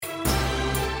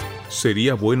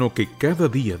Sería bueno que cada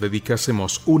día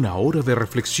dedicásemos una hora de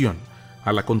reflexión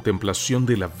a la contemplación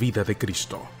de la vida de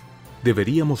Cristo.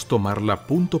 Deberíamos tomarla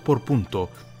punto por punto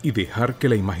y dejar que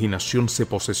la imaginación se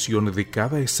posesione de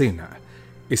cada escena,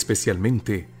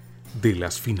 especialmente de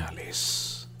las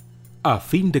finales. A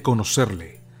fin de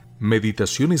conocerle,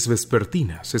 Meditaciones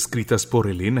vespertinas escritas por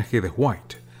Elena G. de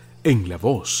White, en la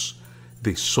voz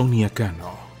de Sonia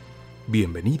Cano.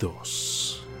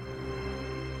 Bienvenidos.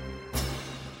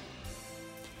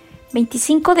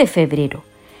 25 de febrero.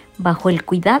 Bajo el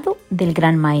cuidado del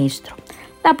Gran Maestro.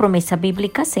 La promesa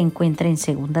bíblica se encuentra en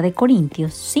 2 de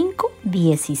Corintios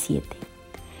 5:17.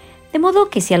 De modo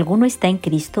que si alguno está en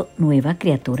Cristo, nueva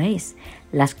criatura es.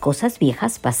 Las cosas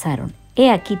viejas pasaron,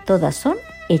 he aquí todas son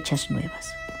hechas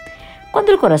nuevas.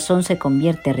 Cuando el corazón se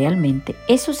convierte realmente,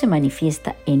 eso se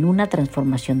manifiesta en una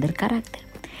transformación del carácter,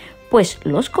 pues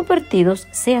los convertidos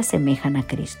se asemejan a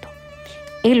Cristo.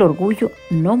 El orgullo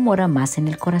no mora más en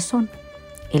el corazón.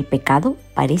 El pecado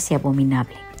parece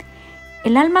abominable.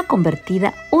 El alma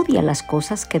convertida odia las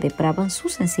cosas que depravan su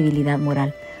sensibilidad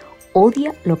moral,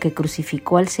 odia lo que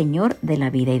crucificó al Señor de la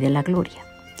vida y de la gloria.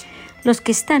 Los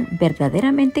que están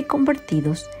verdaderamente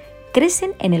convertidos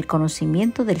crecen en el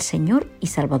conocimiento del Señor y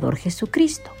Salvador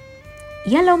Jesucristo,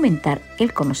 y al aumentar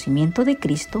el conocimiento de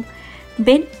Cristo,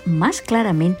 ven más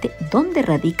claramente dónde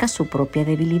radica su propia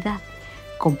debilidad.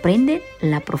 Comprenden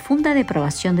la profunda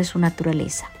depravación de su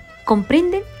naturaleza,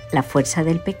 comprenden la fuerza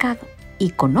del pecado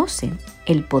y conocen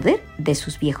el poder de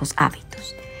sus viejos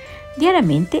hábitos.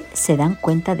 Diariamente se dan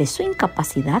cuenta de su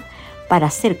incapacidad para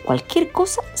hacer cualquier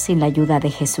cosa sin la ayuda de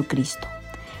Jesucristo.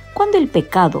 Cuando el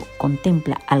pecado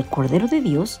contempla al Cordero de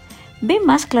Dios, ve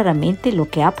más claramente lo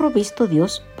que ha provisto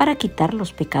Dios para quitar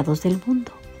los pecados del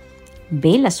mundo.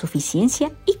 Ve la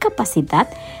suficiencia y capacidad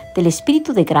del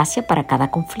Espíritu de gracia para cada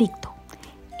conflicto.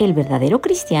 El verdadero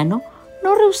cristiano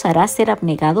no rehusará ser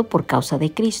abnegado por causa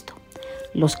de Cristo.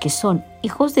 Los que son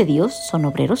hijos de Dios son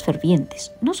obreros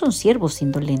fervientes, no son siervos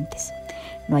indolentes.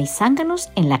 No hay zánganos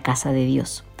en la casa de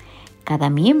Dios. Cada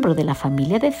miembro de la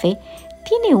familia de fe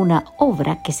tiene una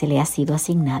obra que se le ha sido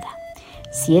asignada.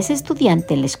 Si es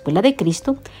estudiante en la escuela de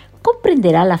Cristo,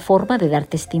 comprenderá la forma de dar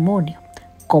testimonio,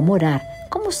 cómo orar,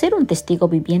 cómo ser un testigo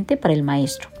viviente para el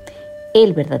Maestro.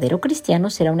 El verdadero cristiano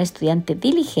será un estudiante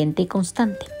diligente y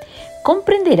constante.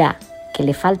 Comprenderá que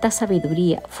le falta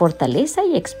sabiduría, fortaleza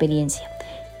y experiencia,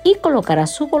 y colocará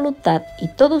su voluntad y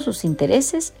todos sus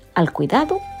intereses al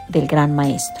cuidado del Gran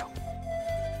Maestro.